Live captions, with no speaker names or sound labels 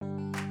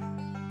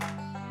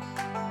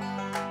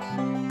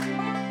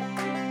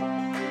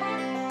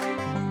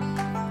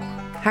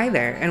Hi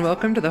there, and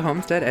welcome to the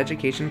Homestead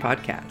Education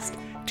Podcast.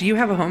 Do you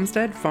have a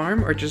homestead,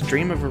 farm, or just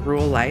dream of a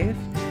rural life?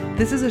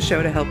 This is a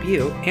show to help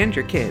you and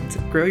your kids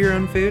grow your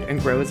own food and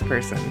grow as a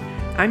person.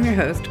 I'm your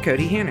host,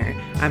 Cody Hanner.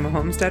 I'm a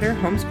homesteader,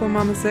 homeschool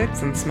mama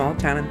 6, and small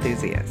town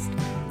enthusiast.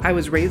 I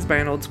was raised by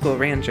an old school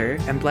rancher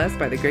and blessed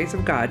by the grace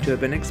of God to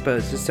have been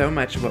exposed to so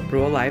much of what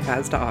rural life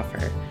has to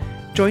offer.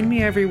 Join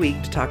me every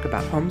week to talk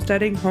about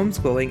homesteading,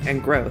 homeschooling,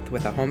 and growth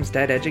with a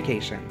homestead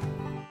education.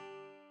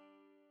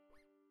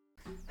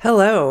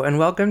 Hello, and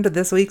welcome to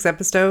this week's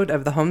episode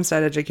of the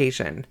Homestead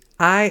Education.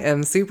 I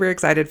am super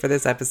excited for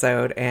this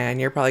episode, and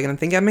you're probably going to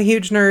think I'm a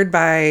huge nerd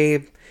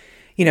by,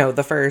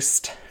 the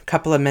first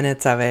couple of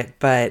minutes of it,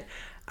 but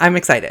I'm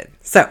excited.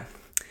 So,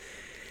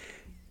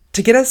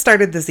 to get us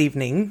started this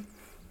evening,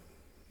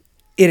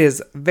 it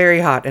is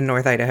very hot in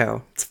North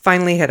Idaho. It's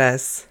finally hit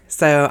us,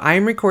 so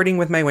I'm recording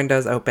with my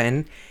windows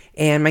open,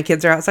 and my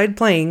kids are outside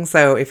playing,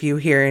 so if you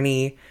hear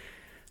any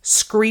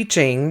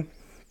screeching,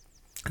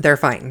 they're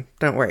fine.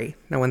 Don't worry.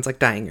 No one's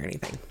dying or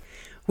anything.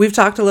 We've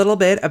talked a little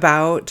bit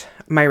about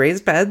my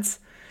raised beds.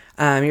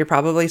 You're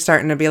probably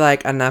starting to be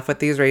like, enough with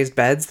these raised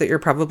beds that you're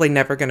probably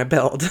never going to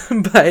build,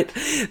 but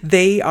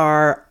they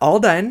are all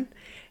done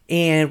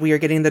and we are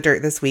getting the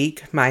dirt this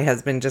week. My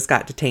husband just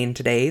got detained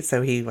today,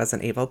 so he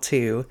wasn't able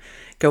to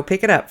go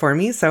pick it up for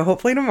me. So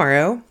hopefully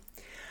tomorrow.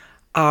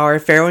 Our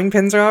farrowing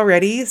pins are all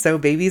ready. So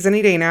baby's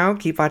any day now.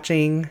 Keep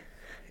watching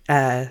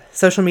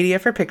social media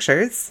for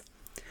pictures.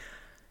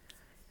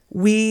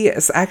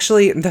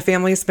 The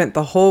family spent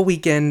the whole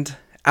weekend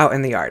out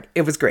in the yard.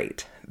 It was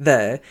great.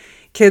 The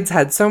kids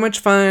had so much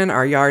fun.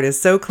 Our yard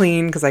is so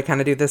clean because I kind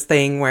of do this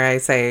thing where I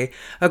say,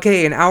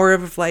 okay, an hour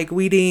of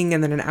weeding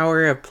and then an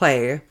hour of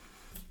play.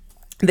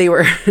 They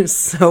were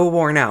so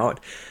worn out,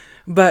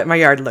 but my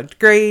yard looked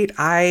great.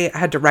 I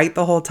had to write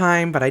the whole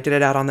time, but I did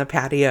it out on the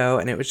patio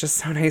and it was just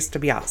so nice to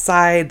be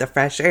outside, the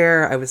fresh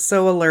air. I was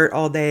so alert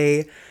all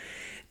day.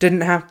 Didn't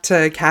have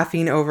to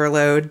caffeine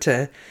overload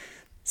to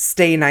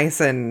stay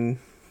nice and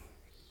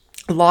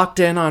locked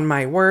in on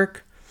my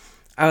work.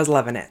 I was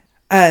loving it.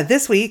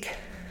 This week,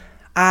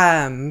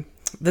 the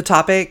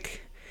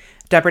topic,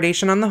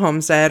 depredation on the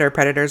homestead or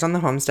predators on the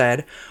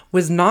homestead,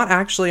 was not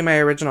actually my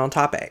original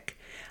topic.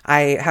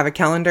 I have a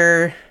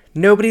calendar.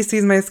 Nobody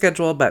sees my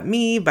schedule but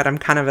me, but I'm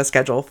kind of a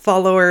schedule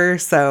follower.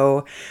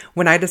 So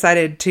when I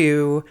decided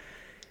to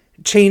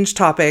change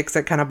topics,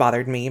 it kind of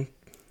bothered me.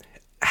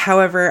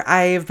 However,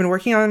 I've been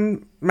working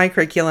on my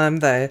curriculum,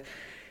 the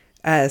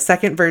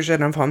second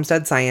version of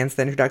Homestead Science,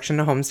 the Introduction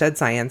to Homestead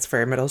Science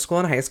for middle school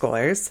and high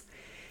schoolers.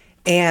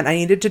 And I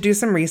needed to do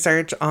some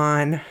research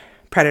on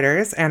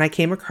predators, and I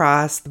came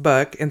across the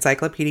book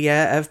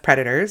Encyclopedia of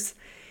Predators,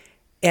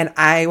 and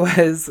I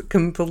was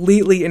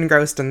completely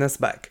engrossed in this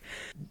book.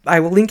 I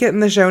will link it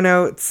in the show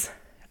notes.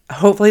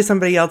 Hopefully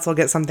somebody else will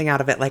get something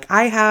out of it like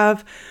I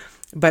have,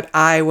 but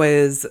I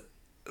was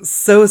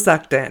so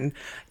sucked in.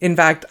 In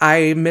fact,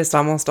 I missed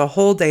almost a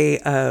whole day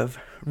of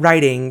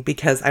writing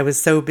because I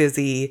was so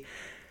busy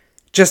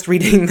just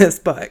reading this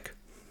book.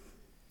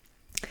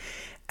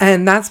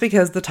 And that's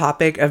because the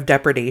topic of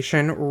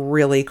depredation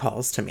really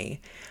calls to me.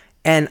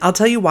 And I'll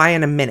tell you why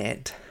in a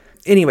minute.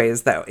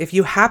 Anyways, though, if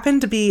you happen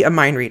to be a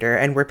mind reader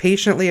and were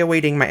patiently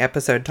awaiting my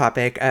episode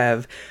topic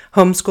of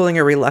homeschooling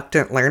a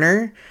reluctant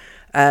learner,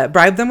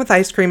 bribe them with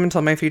ice cream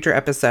until my future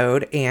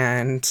episode,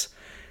 and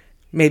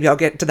maybe I'll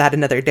get to that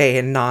another day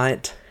and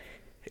not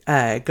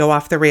go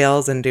off the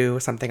rails and do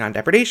something on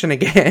depredation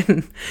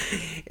again.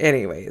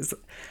 Anyways,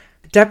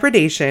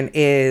 depredation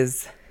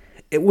is,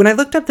 when I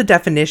looked up the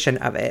definition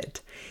of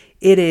it,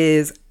 it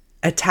is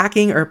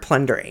attacking or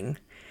plundering.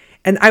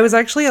 And I was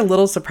actually a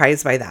little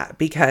surprised by that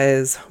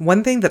because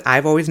one thing that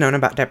I've always known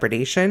about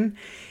depredation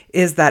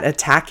is that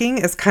attacking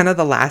is kind of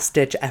the last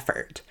ditch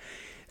effort.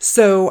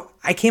 So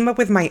I came up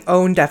with my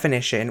own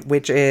definition,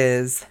 which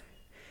is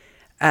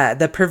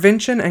the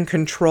prevention and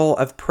control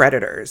of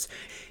predators,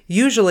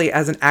 usually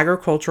as an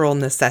agricultural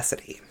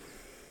necessity.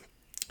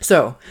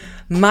 So,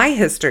 my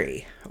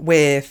history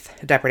with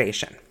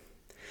depredation.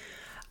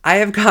 I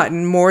have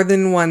gotten more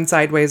than one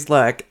sideways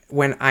look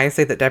when I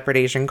say that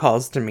depredation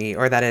calls to me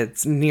or that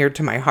it's near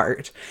to my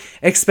heart,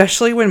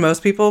 especially when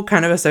most people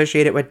kind of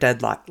associate it with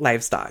dead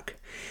livestock.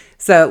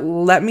 So,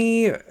 let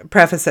me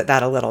preface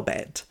that a little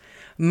bit.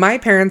 My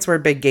parents were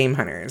big game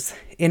hunters.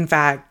 In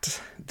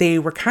fact, they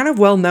were kind of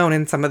well known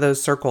in some of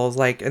those circles,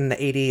 like in the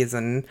 80s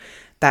and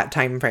that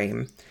time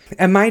frame.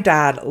 And my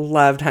dad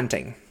loved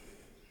hunting.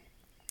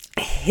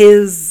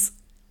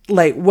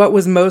 What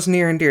was most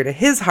near and dear to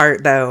his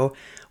heart, though,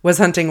 was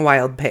hunting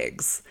wild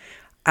pigs.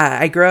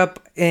 I grew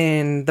up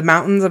in the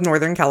mountains of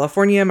Northern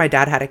California. My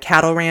dad had a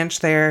cattle ranch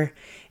there,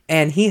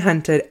 and he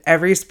hunted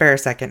every spare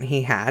second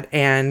he had.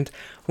 And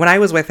when I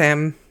was with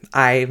him,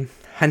 I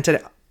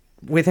hunted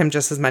with him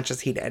just as much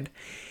as he did.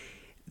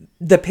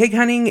 The pig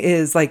hunting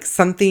is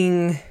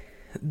something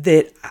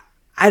that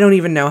I don't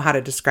even know how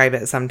to describe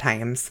it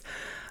sometimes.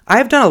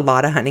 I've done a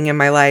lot of hunting in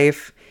my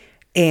life,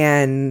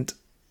 and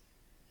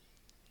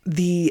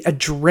the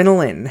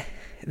adrenaline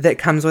that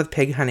comes with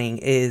pig hunting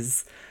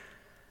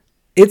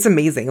it's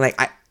amazing.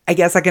 I I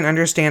guess I can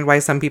understand why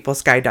some people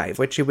skydive,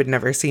 which you would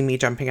never see me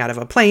jumping out of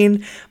a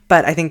plane,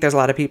 but I think there's a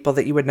lot of people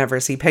that you would never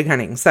see pig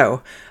hunting.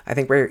 So I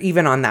think we're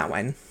even on that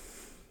one.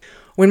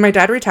 When my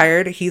dad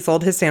retired, he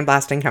sold his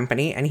sandblasting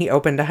company and he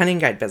opened a hunting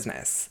guide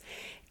business.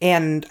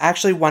 And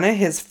actually one of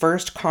his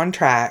first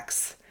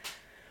contracts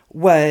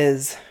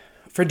was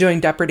for doing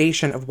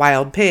depredation of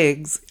wild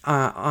pigs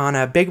on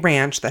a big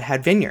ranch that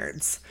had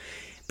vineyards,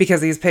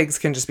 because these pigs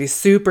can just be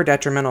super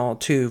detrimental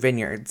to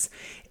vineyards.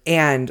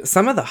 And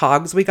some of the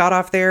hogs we got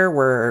off there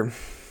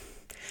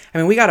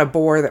we got a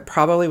boar that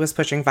probably was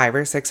pushing 500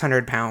 or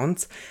 600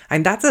 pounds.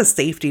 And that's a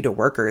safety to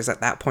workers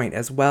at that point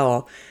as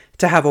well,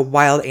 to have a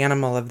wild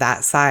animal of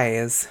that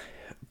size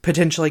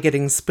potentially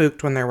getting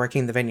spooked when they're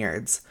working the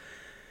vineyards.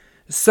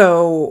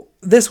 So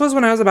this was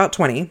when I was about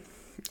 20.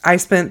 I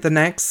spent the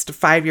next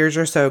 5 years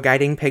or so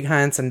guiding pig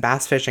hunts and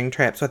bass fishing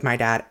trips with my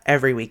dad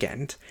every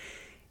weekend.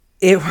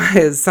 It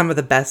was some of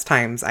the best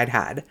times I'd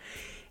had.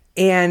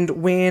 And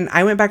when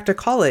I went back to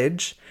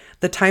college,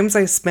 the times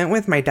I spent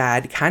with my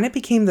dad kind of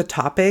became the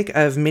topic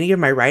of many of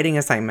my writing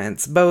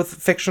assignments,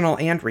 both fictional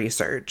and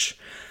research.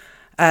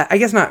 I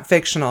guess not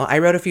fictional. I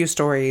wrote a few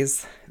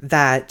stories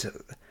that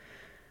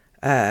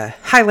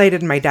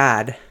highlighted my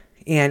dad.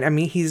 And I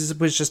mean, he was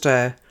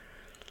a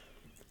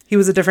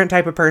different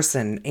type of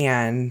person.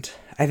 And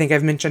I think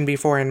I've mentioned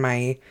before in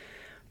my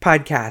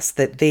podcast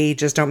that they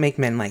just don't make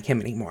men like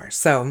him anymore.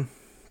 So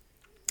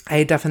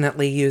I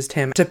definitely used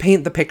him to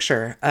paint the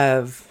picture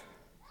of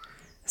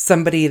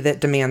somebody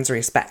that demands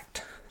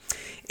respect.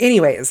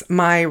 Anyways,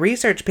 my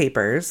research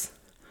papers,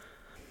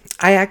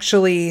 I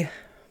actually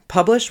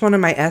published one of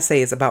my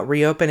essays about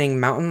reopening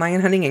mountain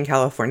lion hunting in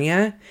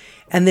California.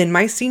 And then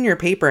my senior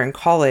paper in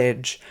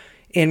college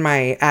in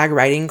my ag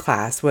writing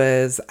class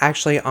was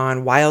actually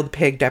on wild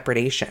pig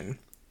depredation.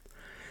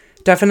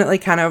 Definitely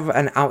kind of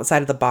an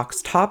outside of the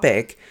box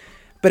topic,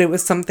 but it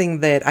was something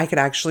that I could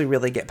actually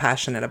really get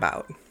passionate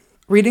about.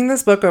 Reading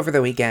this book over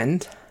the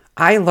weekend,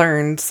 I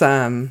learned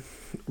some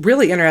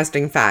really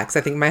interesting facts.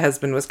 I think my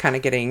husband was kind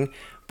of getting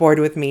bored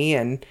with me,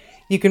 and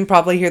you can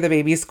probably hear the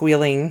baby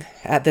squealing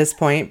at this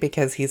point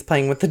because he's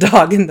playing with the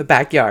dog in the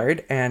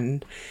backyard.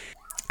 And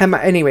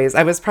anyways,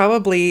 I was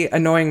probably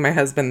annoying my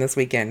husband this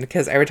weekend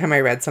because every time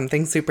I read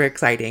something super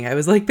exciting, I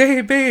was like,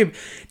 babe,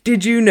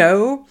 did you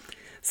know?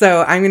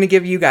 So I'm going to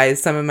give you guys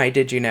some of my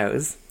did you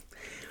knows.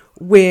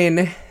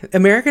 When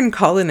American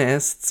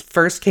colonists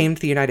first came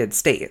to the United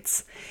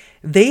States,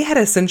 they had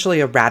essentially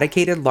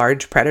eradicated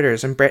large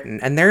predators in Britain,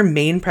 and their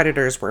main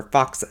predators were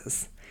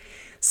foxes.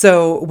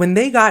 So when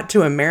they got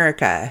to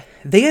America,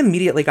 they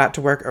immediately got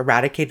to work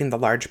eradicating the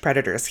large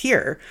predators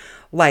here,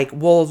 like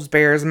wolves,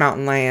 bears,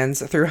 mountain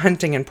lions, through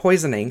hunting and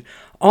poisoning,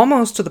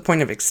 almost to the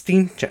point of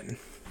extinction.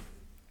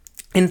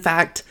 In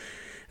fact,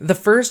 the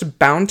first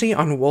bounty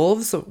on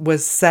wolves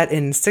was set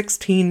in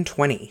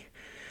 1620.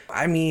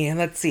 I mean,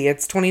 let's see,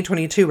 it's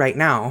 2022 right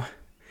now.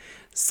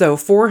 So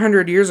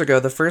 400 years ago,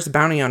 the first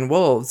bounty on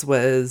wolves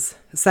was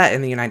set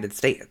in the United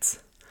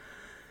States.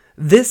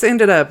 This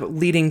ended up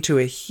leading to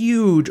a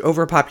huge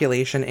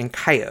overpopulation in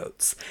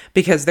coyotes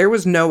because there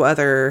was no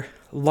other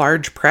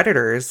large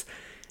predators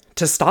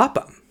to stop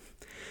them.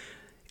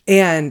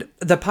 And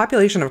the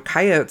population of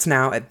coyotes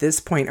now at this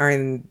point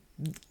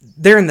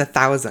they're in the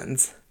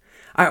thousands.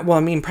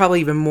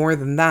 Probably even more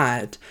than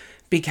that,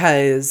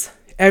 because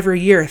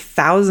every year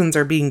thousands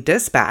are being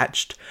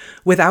dispatched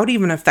without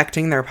even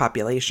affecting their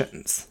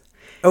populations.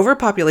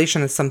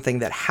 Overpopulation is something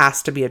that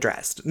has to be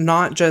addressed,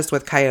 not just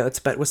with coyotes,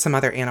 but with some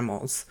other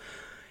animals.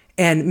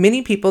 And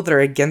many people that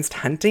are against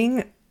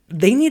hunting,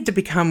 they need to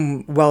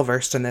become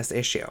well-versed in this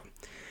issue.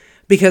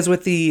 Because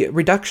with the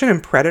reduction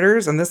in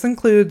predators, and this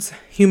includes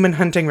human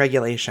hunting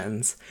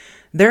regulations,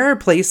 there are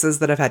places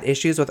that have had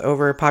issues with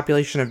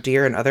overpopulation of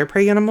deer and other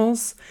prey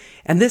animals,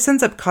 and this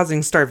ends up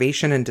causing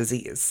starvation and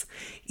disease.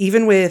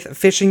 Even with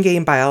fish and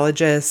game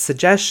biologists'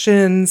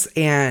 suggestions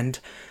and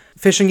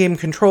fish and game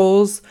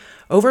controls,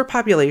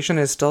 overpopulation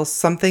is still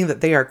something that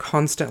they are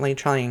constantly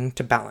trying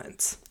to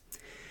balance.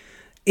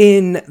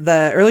 In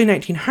the early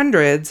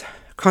 1900s,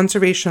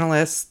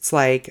 conservationists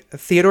like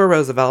Theodore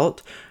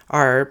Roosevelt,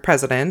 our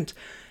president,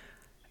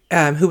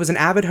 who was an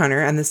avid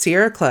hunter, and the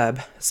Sierra Club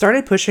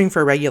started pushing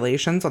for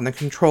regulations on the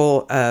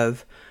control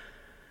of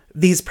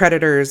these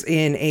predators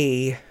in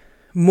a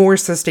more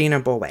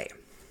sustainable way,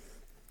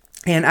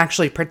 and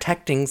actually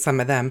protecting some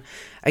of them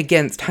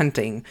against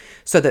hunting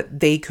so that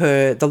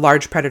the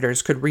large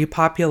predators could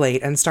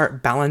repopulate and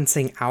start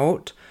balancing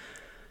out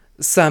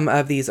some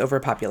of these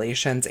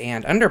overpopulations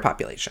and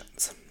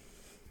underpopulations.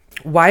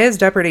 Why is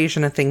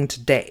depredation a thing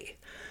today?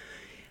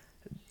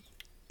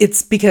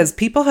 It's because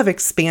people have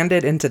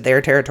expanded into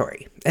their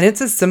territory, and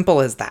it's as simple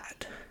as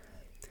that.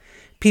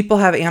 People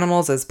have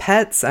animals as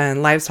pets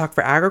and livestock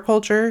for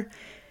agriculture,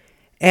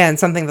 and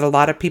something that a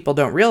lot of people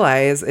don't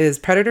realize is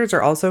predators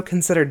are also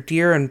considered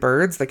deer and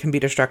birds that can be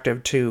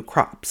destructive to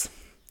crops.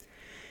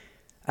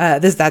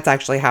 That's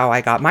actually how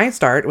I got my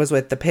start, was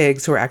with the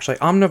pigs who are actually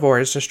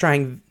omnivores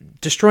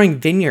destroying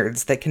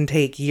vineyards that can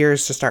take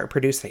years to start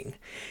producing.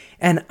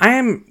 And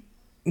I'm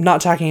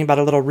not talking about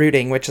a little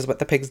rooting, which is what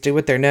the pigs do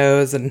with their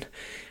nose and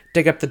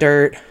dig up the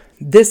dirt.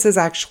 This is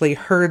actually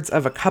herds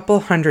of a couple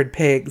hundred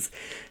pigs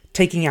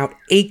taking out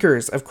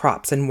acres of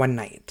crops in one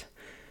night.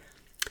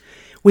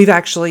 We've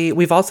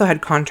also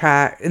had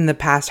in the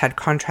past had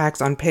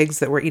contracts on pigs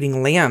that were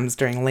eating lambs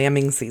during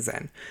lambing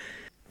season.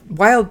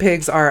 Wild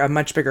pigs are a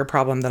much bigger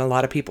problem than a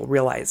lot of people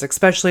realize,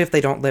 especially if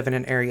they don't live in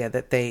an area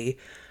that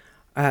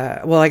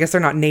I guess they're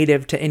not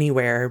native to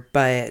anywhere,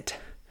 but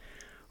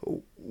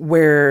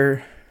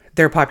where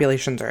their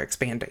populations are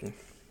expanding.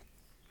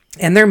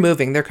 And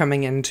they're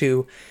coming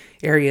into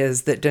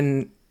areas that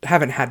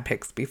haven't had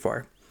pigs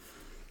before.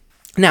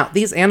 Now,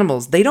 these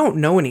animals, they don't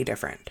know any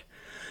different.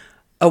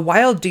 A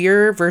wild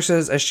deer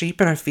versus a sheep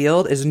in a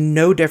field is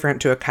no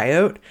different to a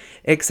coyote,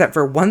 except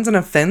for one's in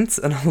a fence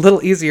and a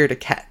little easier to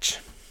catch.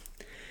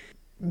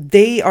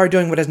 They are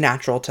doing what is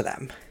natural to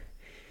them.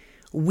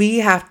 We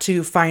have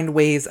to find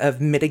ways of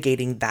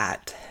mitigating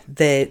that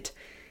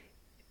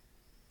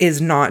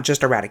is not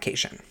just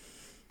eradication.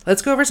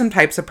 Let's go over some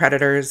types of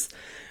predators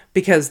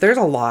because there's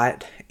a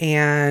lot.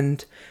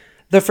 And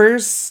the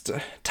first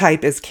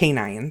type is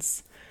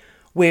canines,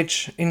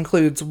 which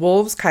includes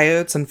wolves,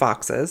 coyotes, and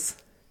foxes.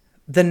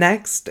 The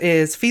next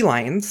is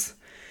felines,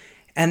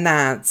 and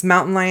that's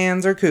mountain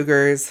lions or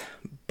cougars,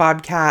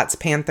 bobcats,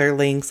 panther,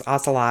 lynx,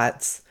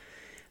 ocelots.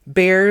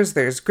 Bears,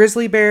 there's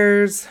grizzly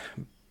bears,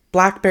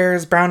 black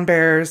bears, brown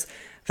bears,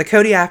 the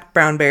Kodiak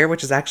brown bear,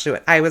 which is actually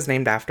what I was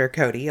named after,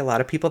 Cody. A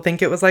lot of people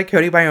think it was like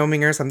Cody,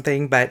 Wyoming or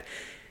something, but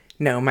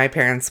no, my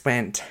parents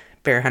went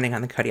bear hunting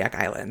on the Kodiak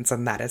Islands,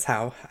 and that is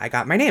how I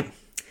got my name.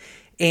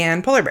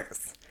 And polar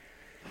bears.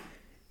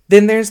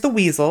 Then there's the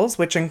weasels,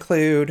 which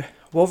include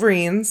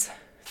wolverines,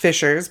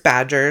 fishers,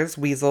 badgers,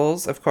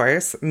 weasels, of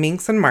course,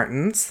 minks and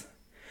martens,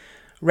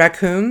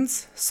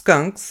 raccoons,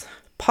 skunks,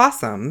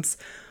 possums,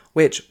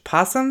 which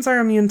possums are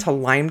immune to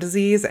Lyme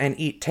disease and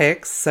eat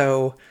ticks,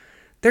 so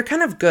they're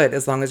kind of good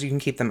as long as you can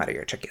keep them out of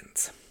your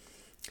chickens.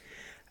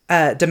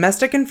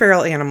 Domestic and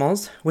feral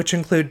animals, which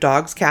include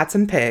dogs, cats,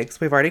 and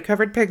pigs. We've already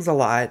covered pigs a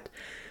lot,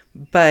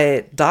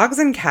 but dogs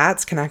and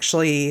cats can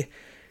actually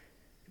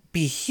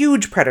be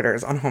huge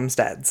predators on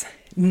homesteads.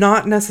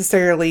 Not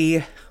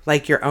necessarily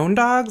like your own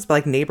dogs, but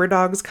like neighbor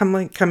dogs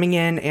coming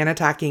in and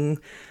attacking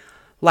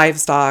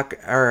livestock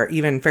or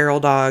even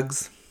feral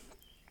dogs.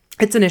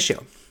 It's an issue.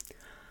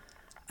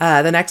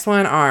 The next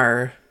one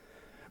are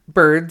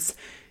birds,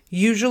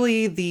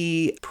 usually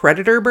the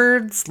predator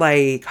birds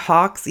like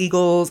hawks,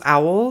 eagles,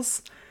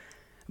 owls.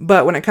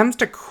 But when it comes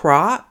to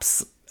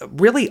crops,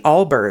 really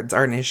all birds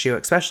are an issue,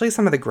 especially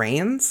some of the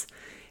grains.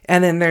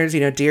 And then there's,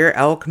 deer,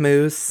 elk,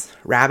 moose,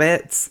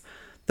 rabbits.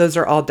 Those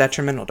are all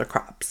detrimental to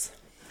crops.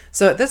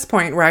 So at this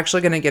point, we're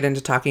actually going to get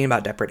into talking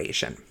about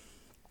depredation.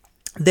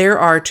 There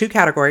are two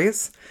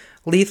categories,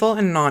 lethal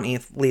and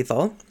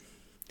non-lethal.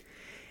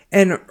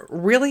 And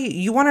really,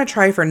 you want to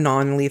try for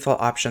non-lethal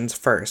options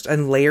first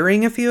and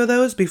layering a few of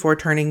those before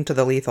turning to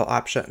the lethal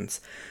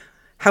options.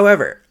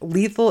 However,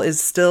 lethal is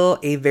still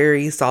a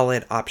very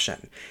solid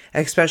option,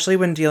 especially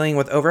when dealing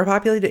with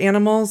overpopulated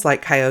animals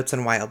like coyotes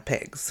and wild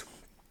pigs.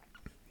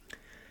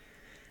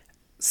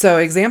 So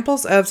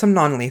examples of some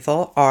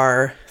non-lethal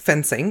are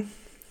fencing.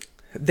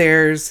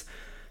 There's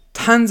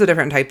tons of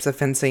different types of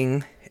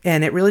fencing,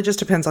 and it really just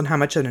depends on how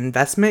much of an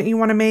investment you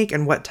want to make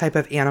and what type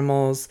of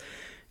animals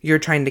you're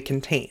trying to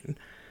contain.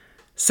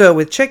 So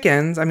with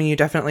chickens, you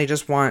definitely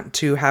just want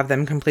to have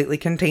them completely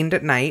contained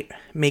at night.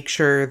 Make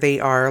sure they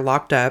are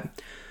locked up.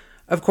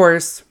 Of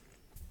course,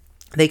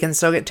 they can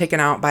still get taken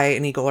out by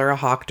an eagle or a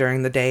hawk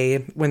during the day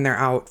when they're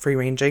out free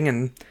ranging,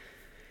 and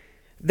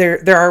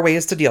there are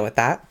ways to deal with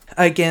that.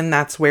 Again,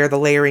 that's where the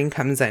layering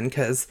comes in,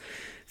 because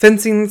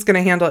fencing is going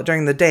to handle it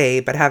during the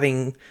day, but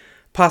having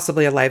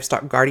possibly a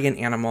livestock guardian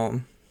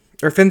animal,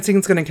 or fencing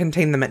is going to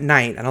contain them at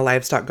night, and a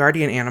livestock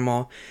guardian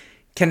animal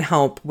can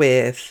help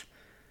with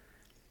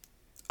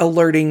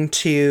alerting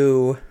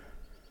to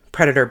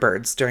predator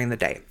birds during the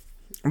day.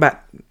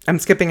 But I'm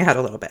skipping ahead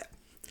a little bit.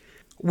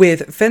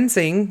 With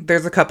fencing,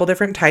 there's a couple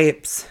different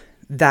types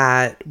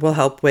that will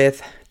help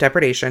with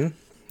depredation.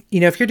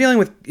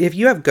 If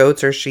you have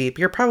goats or sheep,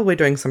 you're probably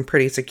doing some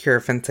pretty secure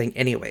fencing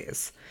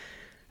anyways.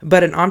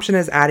 But an option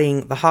is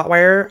adding the hot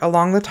wire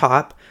along the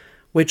top,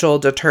 which will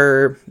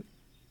deter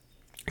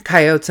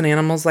coyotes and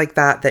animals like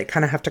that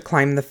kind of have to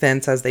climb the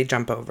fence as they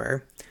jump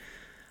over.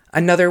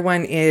 Another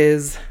one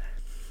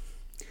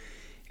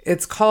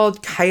it's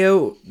called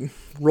coyote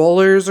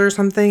rollers or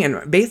something.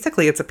 And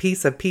basically it's a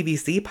piece of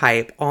PVC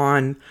pipe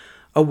on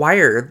a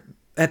wire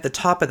at the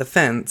top of the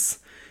fence.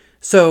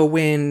 So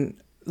when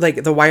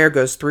the wire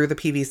goes through the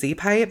PVC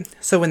pipe.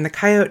 So when the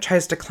coyote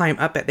tries to climb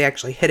up it, they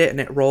actually hit it and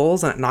it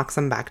rolls and it knocks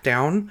them back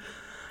down.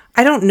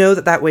 I don't know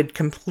that would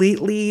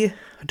completely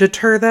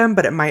deter them,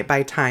 but it might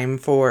buy time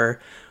for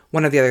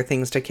one of the other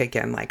things to kick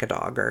in, like a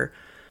dog or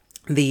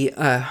the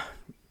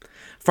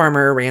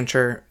farmer or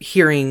rancher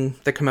hearing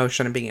the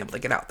commotion and being able to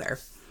get out there.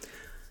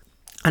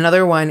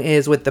 Another one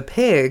is with the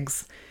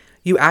pigs.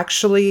 You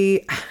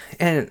actually,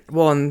 in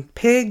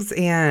pigs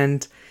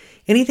and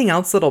Anything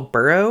else that'll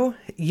burrow,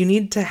 you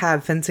need to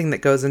have fencing that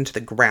goes into the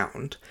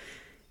ground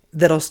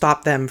that'll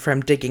stop them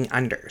from digging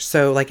under.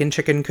 So like in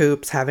chicken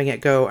coops, having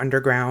it go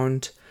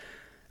underground.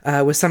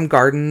 With some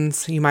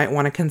gardens, you might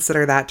want to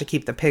consider that to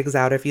keep the pigs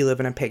out if you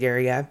live in a pig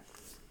area.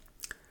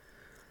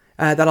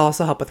 That'll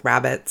also help with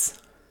rabbits.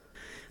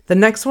 The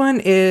next one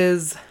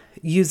is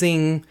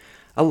using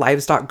a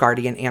livestock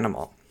guardian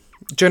animal.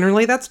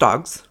 Generally, that's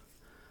dogs.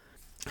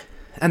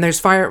 And there's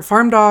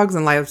farm dogs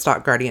and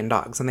livestock guardian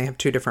dogs, and they have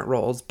two different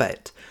roles.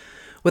 But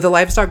with a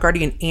livestock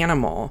guardian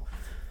animal,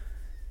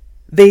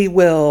 they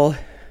will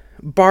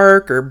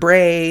bark or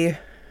bray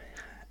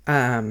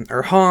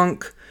or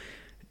honk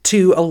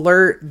to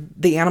alert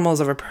the animals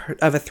of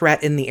a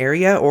threat in the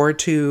area, or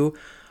to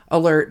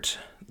alert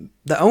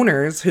the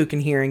owners who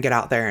can hear and get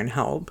out there and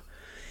help.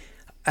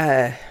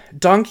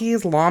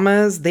 Donkeys,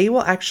 llamas, they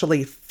will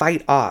actually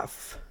fight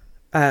off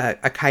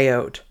a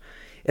coyote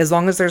as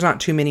long as there's not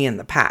too many in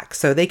the pack.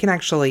 So they can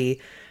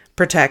actually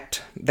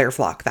protect their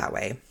flock that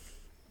way.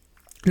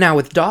 Now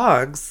with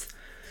dogs,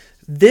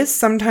 this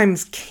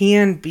sometimes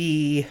can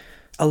be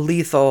a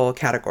lethal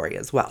category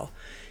as well.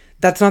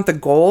 That's not the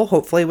goal.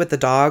 Hopefully with the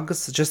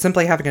dogs, just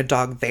simply having a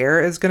dog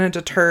there is going to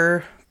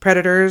deter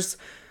predators.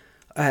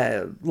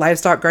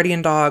 Livestock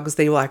guardian dogs,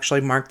 they will actually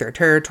mark their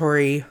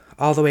territory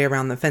all the way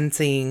around the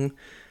fencing.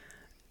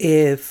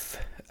 If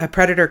a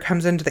predator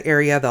comes into the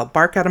area, they'll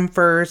bark at them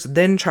first,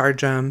 then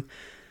charge them,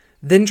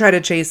 then try to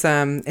chase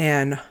them,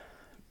 and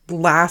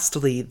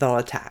lastly, they'll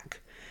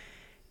attack.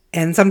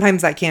 And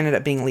sometimes that can end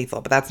up being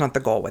lethal, but that's not the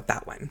goal with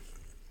that one.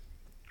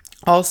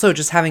 Also,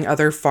 just having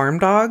other farm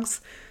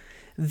dogs,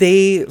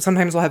 they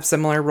sometimes will have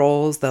similar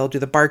roles. They'll do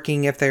the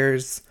barking if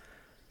there's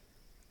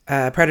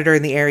a predator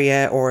in the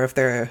area, or if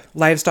their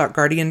livestock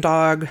guardian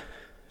dog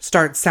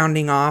starts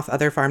sounding off,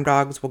 other farm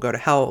dogs will go to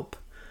help.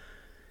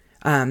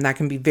 That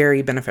can be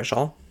very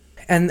beneficial.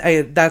 And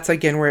that's,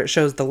 again, where it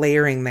shows the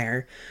layering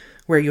there,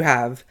 where you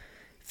have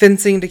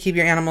fencing to keep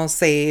your animals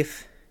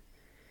safe.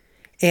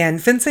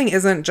 And fencing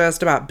isn't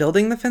just about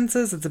building the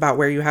fences, it's about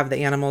where you have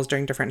the animals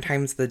during different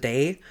times of the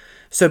day.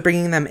 So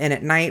bringing them in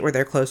at night where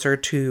they're closer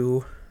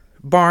to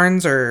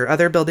barns or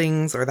other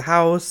buildings or the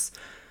house.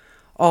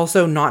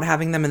 Also, not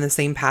having them in the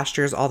same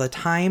pastures all the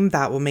time,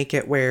 that will make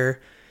it where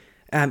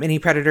any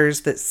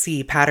predators that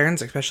see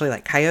patterns, especially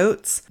like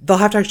coyotes, they'll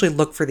have to actually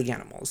look for the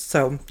animals.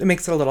 So it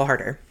makes it a little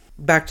harder.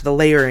 Back to the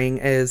layering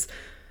is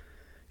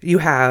you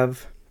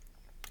have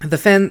the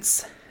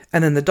fence,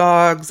 and then the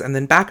dogs, and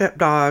then backup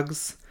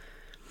dogs.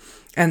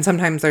 And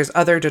sometimes there's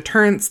other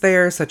deterrents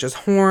there, such as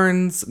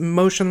horns,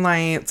 motion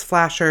lights,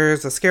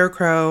 flashers, a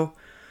scarecrow,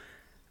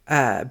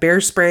 bear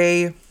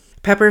spray,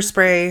 pepper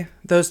spray,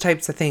 those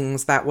types of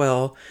things that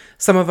will,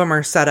 some of them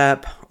are set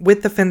up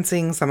with the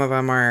fencing, some of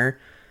them are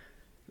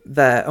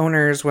the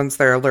owners, once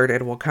they're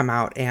alerted, will come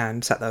out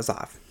and set those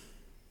off.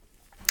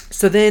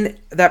 So then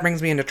that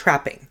brings me into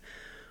trapping,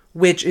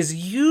 which is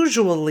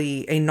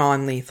usually a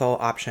non-lethal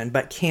option,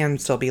 but can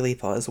still be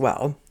lethal as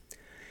well.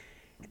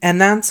 And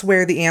that's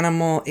where the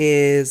animal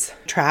is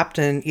trapped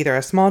in either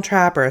a small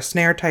trap or a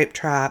snare type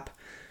trap,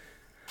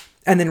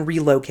 and then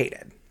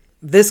relocated.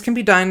 This can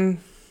be done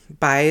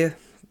by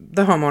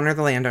the homeowner,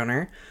 the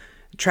landowner.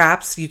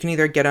 Traps, you can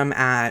either get them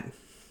at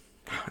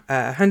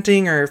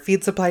hunting or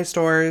feed supply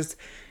stores.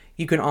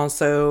 You can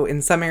also,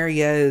 in some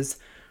areas,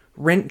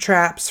 rent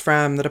traps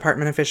from the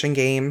Department of Fish and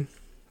Game.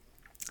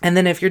 And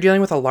then if you're dealing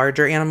with a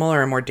larger animal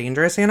or a more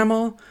dangerous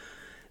animal,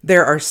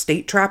 there are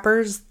state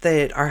trappers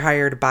that are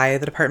hired by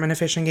the Department of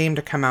Fish and Game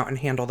to come out and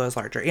handle those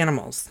larger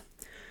animals.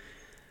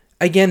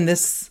 Again,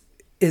 this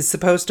is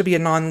supposed to be a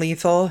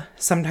non-lethal.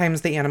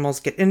 Sometimes the animals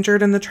get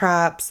injured in the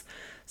traps.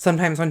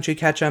 Sometimes once you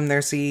catch them,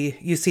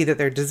 you see that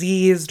they're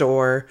diseased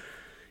or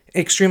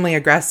extremely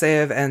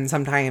aggressive, and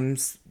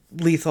sometimes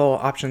lethal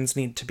options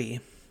need to be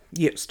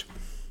used.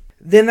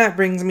 Then that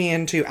brings me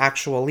into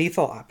actual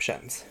lethal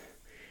options.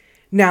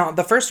 Now,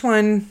 the first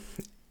one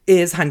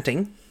is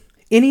hunting.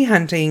 Any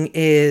hunting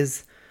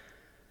is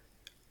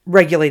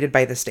regulated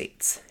by the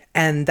states,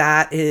 and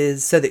that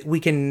is so that we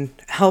can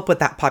help with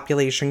that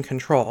population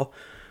control,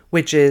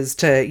 which is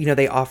to,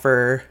 they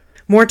offer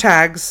more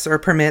tags or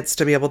permits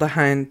to be able to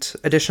hunt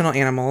additional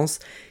animals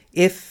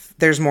if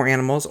there's more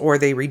animals, or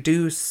they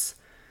reduce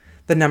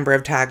the number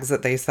of tags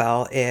that they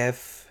sell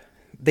if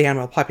the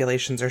animal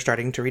populations are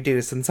starting to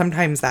reduce. And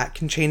sometimes that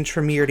can change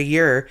from year to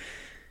year,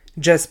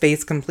 just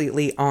based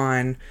completely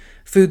on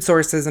food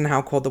sources and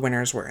how cold the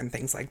winters were and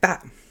things like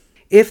that.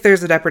 If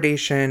there's a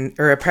depredation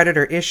or a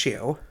predator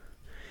issue,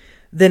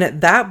 then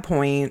at that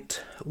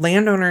point,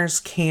 landowners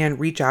can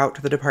reach out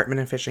to the Department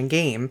of Fish and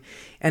Game,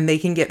 and they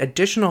can get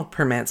additional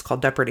permits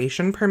called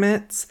depredation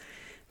permits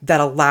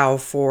that allow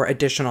for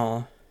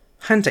additional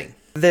hunting.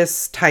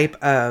 This type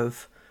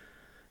of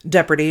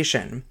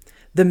depredation,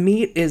 the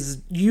meat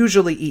is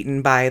usually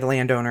eaten by the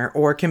landowner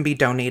or can be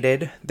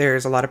donated.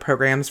 There's a lot of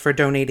programs for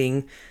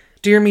donating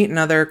deer meat and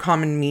other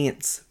common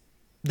meats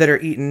that are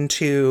eaten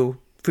to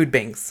food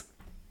banks.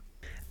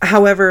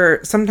 However,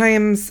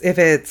 sometimes if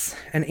it's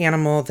an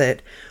animal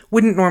that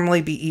wouldn't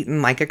normally be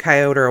eaten like a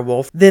coyote or a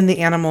wolf, then the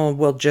animal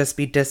will just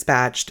be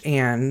dispatched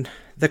and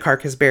the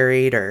carcass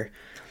buried. Or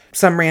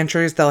some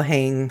ranchers, they'll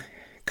hang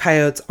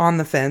coyotes on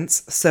the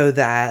fence so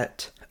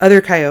that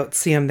other coyotes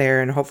see them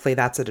there, and hopefully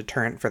that's a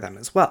deterrent for them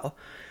as well.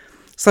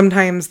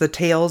 Sometimes the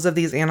tails of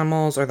these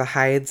animals or the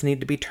hides need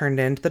to be turned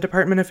into the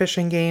Department of Fish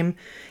and Game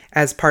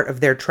as part of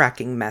their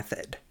tracking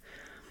method.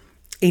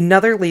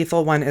 Another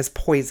lethal one is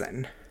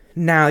poison.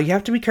 Now, you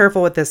have to be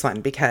careful with this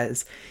one,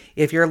 because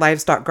if your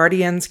livestock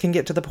guardians can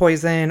get to the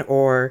poison,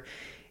 or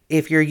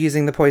if you're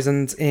using the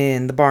poisons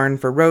in the barn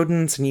for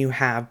rodents and you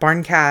have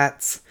barn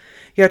cats,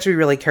 you have to be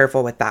really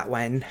careful with that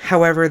one.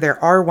 However,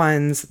 there are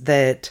ones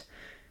that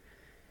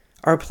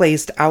are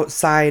placed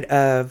outside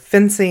of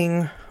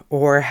fencing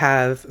or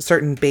have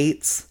certain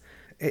baits.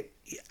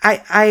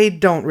 I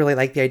don't really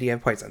like the idea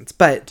of poisons,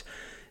 but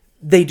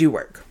they do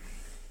work.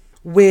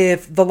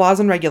 With the laws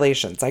and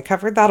regulations, I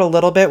covered that a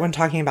little bit when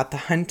talking about the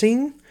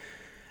hunting.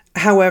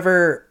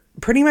 However,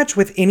 pretty much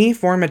with any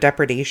form of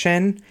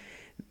depredation,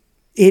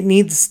 it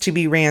needs to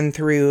be ran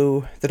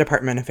through the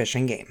Department of Fish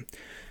and Game,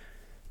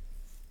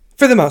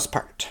 for the most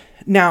part.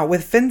 Now,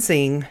 with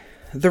fencing,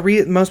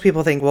 most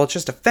people think, well, it's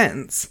just a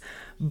fence,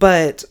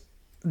 but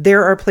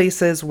there are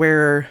places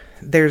where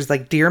there's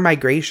like deer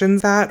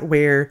migrations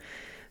where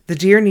the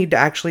deer need to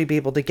actually be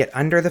able to get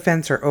under the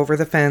fence or over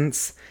the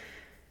fence.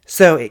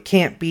 So it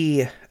can't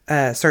be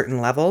a certain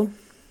level,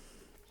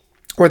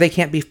 or they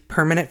can't be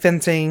permanent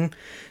fencing,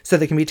 so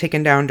they can be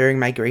taken down during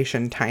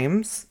migration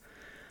times.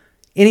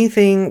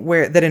 Anything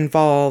that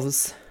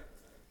involves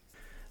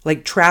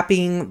like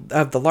trapping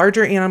of the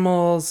larger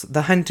animals,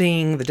 the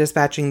hunting, the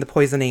dispatching, the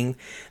poisoning,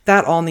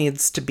 that all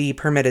needs to be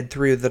permitted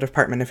through the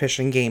Department of Fish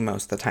and Game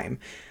most of the time.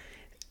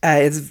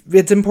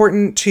 It's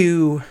important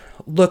to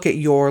look at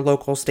your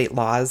local state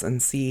laws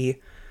and see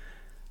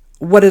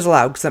what is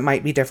allowed, because it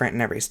might be different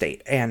in every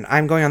state. And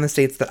I'm going on the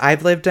states that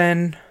I've lived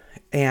in.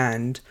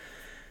 And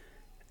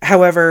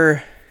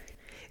however,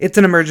 it's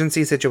an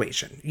emergency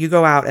situation. You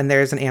go out and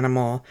there's an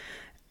animal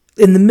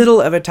in the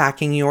middle of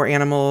attacking your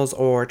animals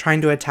or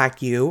trying to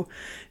attack you.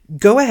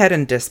 Go ahead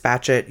and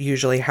dispatch it,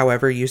 usually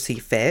however you see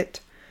fit,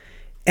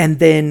 and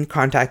then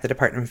contact the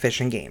Department of Fish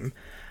and Game.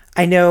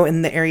 I know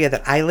in the area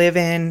that I live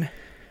in,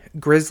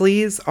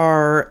 grizzlies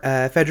are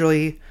a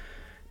federally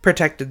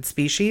protected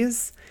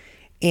species,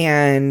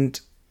 and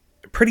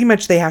pretty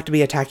much they have to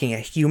be attacking a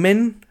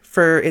human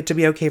for it to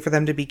be okay for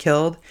them to be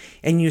killed,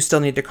 and you still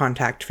need to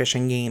contact Fish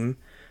and Game.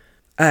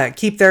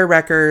 Keep their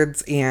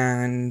records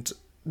and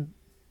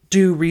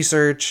do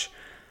research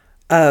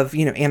of,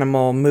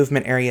 animal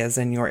movement areas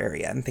in your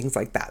area and things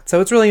like that.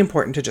 So it's really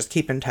important to just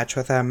keep in touch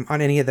with them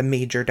on any of the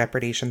major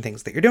depredation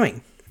things that you're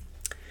doing.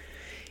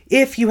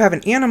 If you have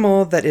an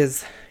animal that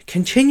is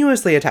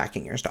continuously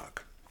attacking your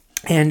stock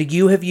and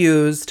you have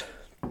used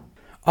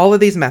all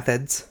of these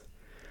methods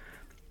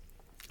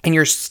and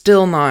you're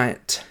still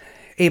not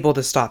able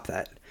to stop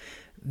that,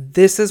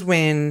 this is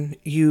when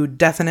you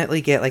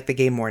definitely get like the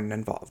game warden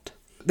involved.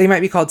 They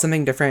might be called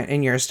something different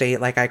in your state.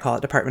 Like I call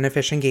it Department of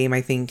Fish and Game. I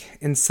think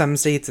in some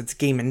states it's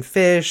Game and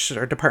Fish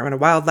or Department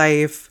of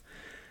Wildlife.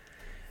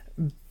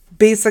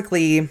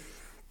 Basically,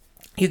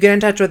 you get in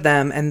touch with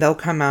them and they'll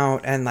come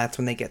out, and that's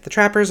when they get the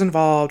trappers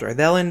involved, or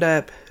they'll end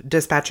up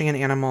dispatching an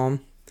animal.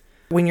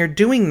 When you're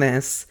doing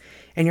this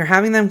and you're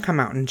having them come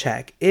out and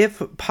check,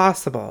 if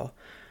possible,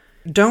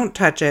 don't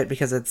touch it,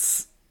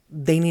 because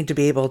they need to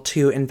be able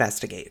to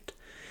investigate.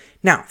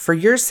 Now, for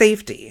your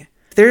safety,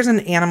 if there's a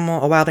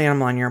wild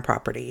animal on your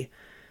property,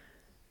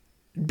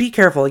 be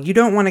careful. You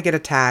don't want to get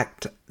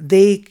attacked.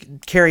 They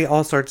carry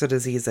all sorts of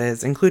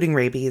diseases, including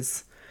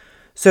rabies.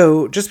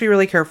 So just be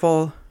really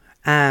careful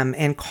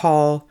and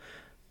call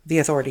the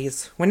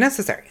authorities when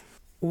necessary.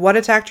 What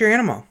attacked your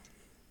animal?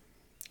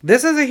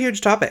 This is a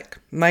huge topic.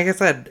 Like I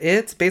said,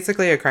 it's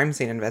basically a crime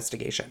scene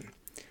investigation.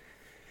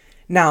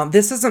 Now,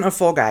 this isn't a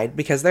full guide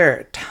because there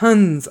are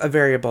tons of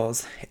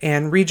variables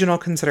and regional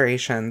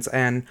considerations,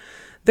 and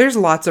there's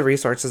lots of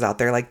resources out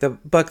there, like the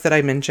book that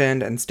I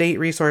mentioned and state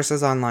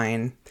resources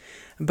online.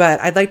 But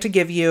I'd like to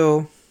give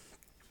you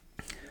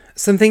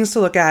some things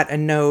to look at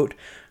and note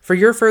for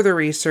your further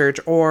research,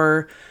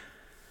 or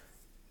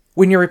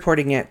when you're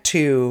reporting it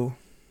to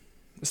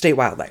state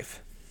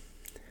wildlife.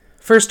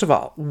 First of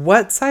all,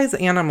 what size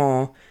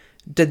animal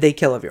did they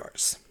kill of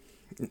yours?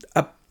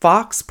 A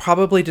fox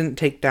probably didn't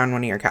take down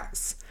one of your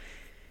cows.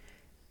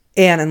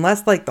 And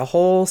unless like the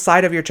whole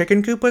side of your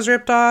chicken coop was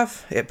ripped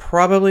off, it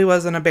probably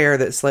wasn't a bear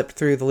that slipped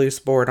through the loose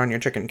board on your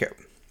chicken coop.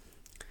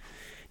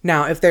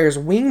 Now, if there's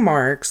wing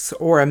marks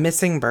or a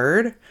missing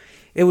bird,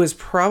 it was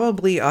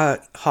probably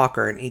a hawk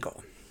or an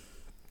eagle.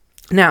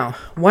 Now,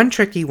 one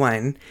tricky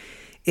one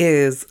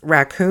is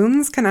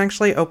raccoons can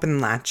actually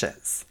open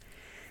latches.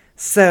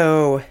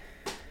 So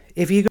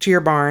if you go to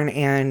your barn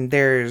and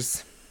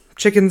there's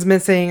chickens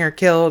missing or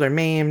killed or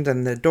maimed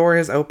and the door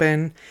is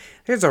open,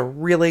 there's a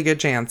really good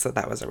chance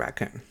that was a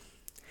raccoon.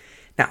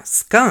 Now,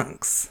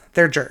 skunks,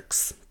 they're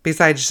jerks,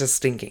 besides just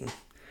stinking.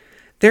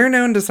 They're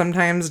known to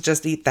sometimes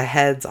just eat the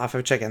heads off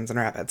of chickens and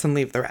rabbits and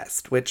leave the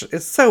rest, which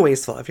is so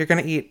wasteful. If you're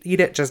going to eat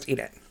it, just eat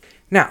it.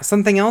 Now,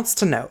 something else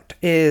to note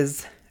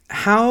is,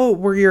 how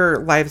were your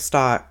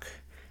livestock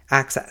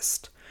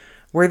accessed?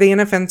 Were they in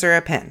a fence or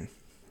a pen?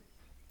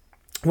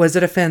 Was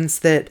it a fence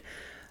that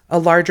a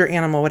larger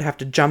animal would have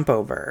to jump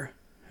over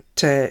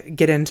to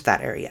get into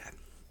that area?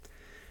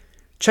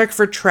 Check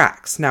for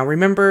tracks. Now,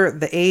 remember,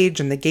 the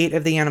age and the gait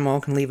of the animal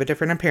can leave a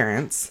different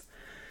appearance,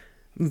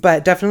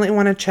 but definitely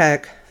want to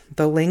check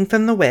the length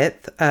and the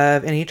width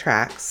of any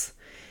tracks.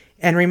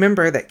 And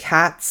remember that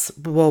cats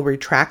will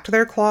retract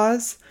their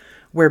claws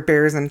where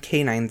bears and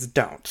canines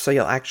don't. So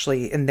you'll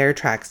actually, in their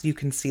tracks, you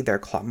can see their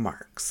claw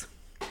marks.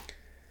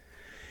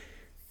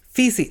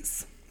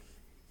 Feces.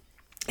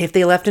 If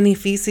they left any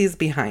feces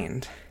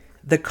behind,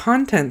 the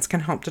contents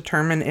can help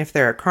determine if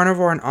they're a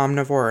carnivore, an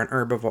omnivore, or an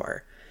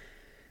herbivore.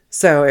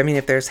 So, I mean,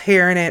 if there's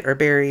hair in it or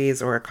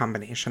berries or a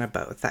combination of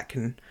both, that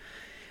can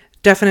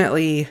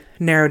definitely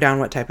narrow down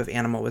what type of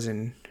animal was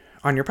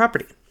on your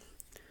property.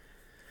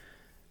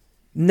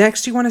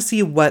 Next, you want to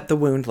see what the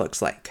wound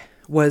looks like.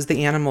 Was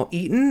the animal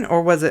eaten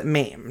or was it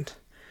maimed?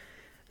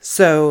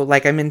 So,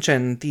 like I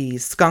mentioned, the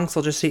skunks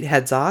will just eat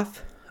heads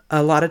off.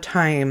 A lot of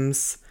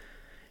times,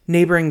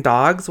 neighboring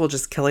dogs will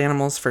just kill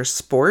animals for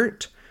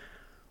sport,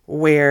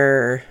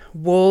 where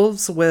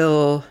wolves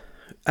will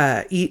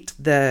eat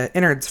the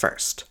innards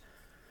first.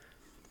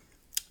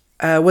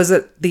 Was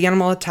it the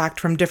animal attacked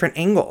from different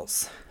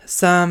angles?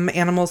 Some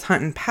animals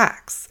hunt in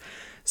packs.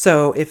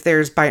 So if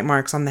there's bite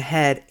marks on the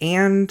head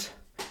and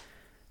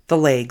the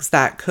legs,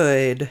 that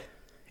could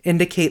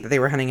indicate that they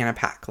were hunting in a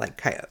pack, like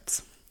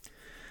coyotes.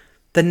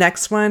 The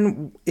next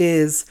one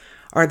is,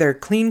 are there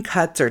clean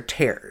cuts or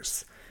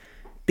tears?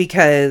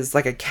 Because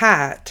like a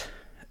cat,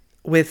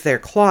 with their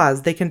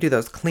claws, they can do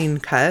those clean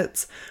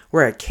cuts,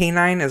 where a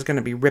canine is going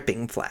to be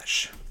ripping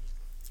flesh.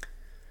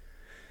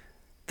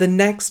 The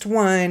next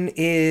one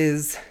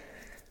is,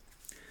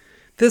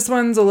 this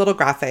one's a little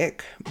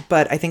graphic,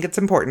 but I think it's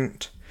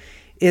important,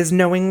 is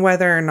knowing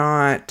whether or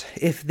not,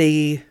 if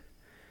they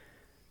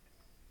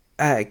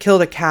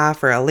killed a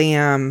calf or a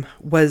lamb,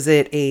 was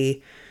it a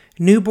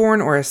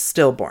newborn or a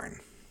stillborn?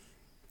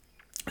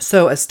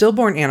 So a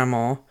stillborn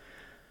animal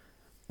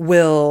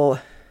will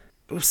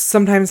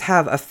sometimes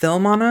have a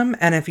film on them,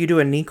 and if you do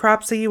a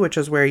necropsy, which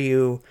is where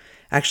you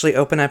actually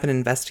open up and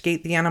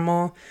investigate the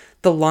animal,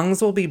 the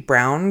lungs will be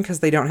brown because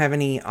they don't have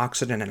any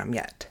oxygen in them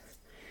yet.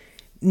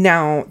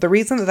 Now, the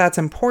reason that that's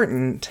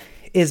important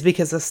is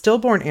because a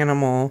stillborn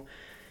animal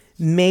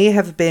may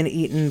have been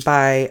eaten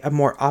by a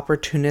more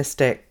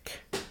opportunistic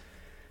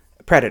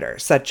predator,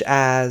 such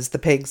as the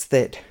pigs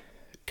that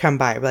come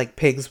by. Like,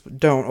 pigs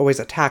don't always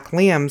attack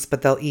lambs,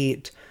 but they'll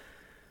eat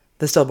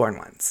the stillborn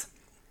ones.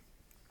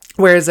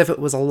 Whereas if it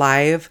was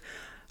alive,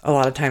 a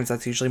lot of times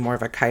that's usually more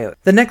of a coyote.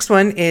 The next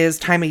one is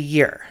time of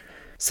year.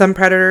 Some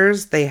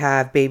predators, they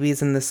have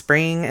babies in the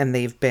spring and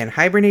they've been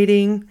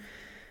hibernating.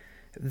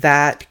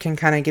 That can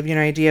kind of give you an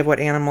idea of what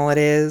animal it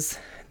is.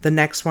 The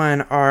next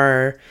one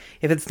are,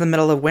 if it's the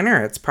middle of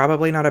winter, it's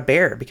probably not a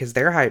bear because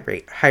they're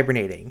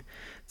hibernating.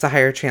 It's a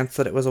higher chance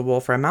that it was a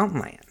wolf or a mountain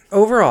lion.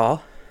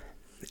 Overall,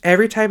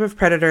 every type of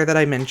predator that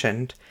I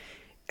mentioned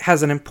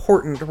has an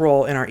important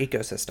role in our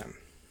ecosystem.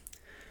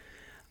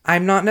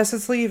 I'm not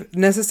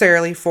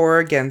necessarily for or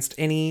against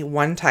any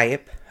one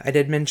type. I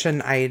did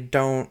mention I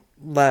don't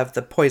love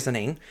the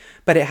poisoning,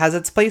 but it has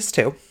its place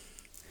too.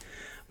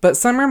 But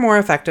some are more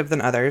effective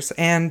than others,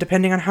 and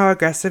depending on how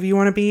aggressive you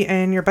want to be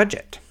and your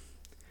budget.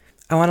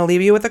 I want to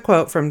leave you with a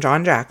quote from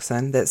John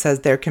Jackson that says,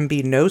 "There can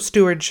be no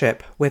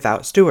stewardship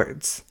without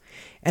stewards."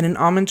 And in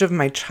homage of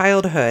my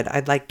childhood,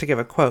 I'd like to give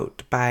a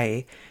quote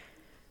by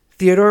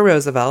Theodore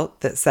Roosevelt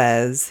that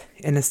says,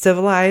 "In a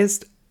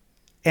civilized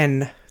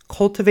and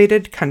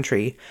cultivated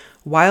country,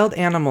 wild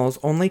animals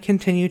only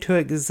continue to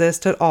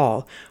exist at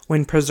all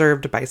when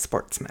preserved by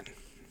sportsmen."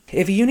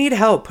 If you need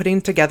help putting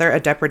together a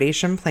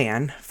depredation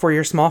plan for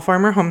your small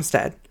farm or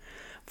homestead,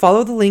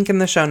 follow the link in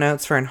the show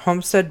notes for a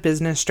homestead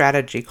business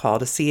strategy call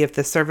to see if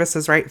this service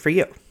is right for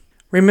you.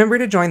 Remember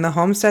to join the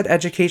Homestead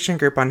Education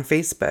Group on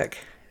Facebook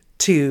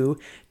to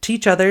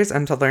teach others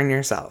and to learn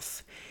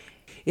yourself.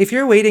 If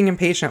you're waiting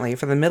impatiently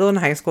for the middle and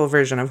high school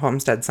version of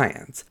Homestead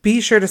Science, be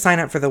sure to sign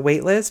up for the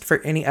waitlist for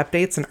any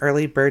updates and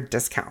early bird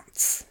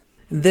discounts.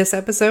 This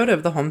episode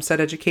of the Homestead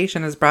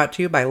Education is brought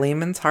to you by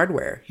Lehman's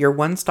Hardware, your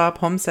one-stop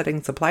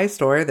homesteading supply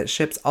store that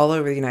ships all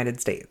over the United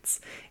States.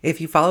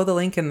 If you follow the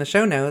link in the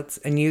show notes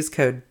and use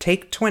code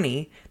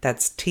TAKE20,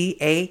 that's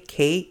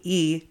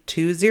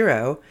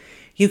TAKE20,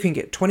 you can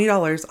get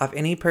 $20 off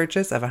any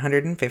purchase of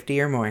 $150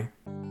 or more.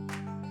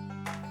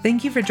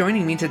 Thank you for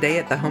joining me today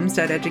at the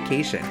Homestead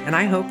Education, and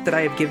I hope that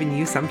I have given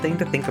you something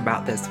to think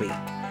about this week.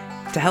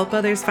 To help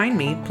others find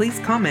me, please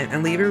comment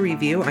and leave a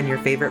review on your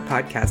favorite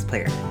podcast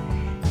player.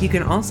 You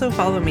can also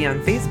follow me on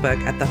Facebook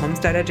at The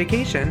Homestead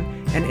Education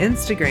and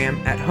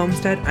Instagram at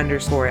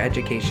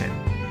Homestead_education.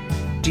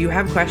 Do you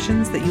have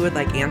questions that you would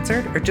like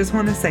answered or just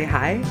want to say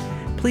hi?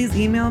 Please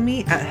email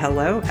me at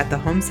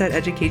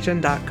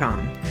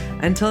hello@thehomesteadeducation.com.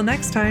 Until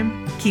next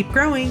time, keep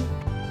growing!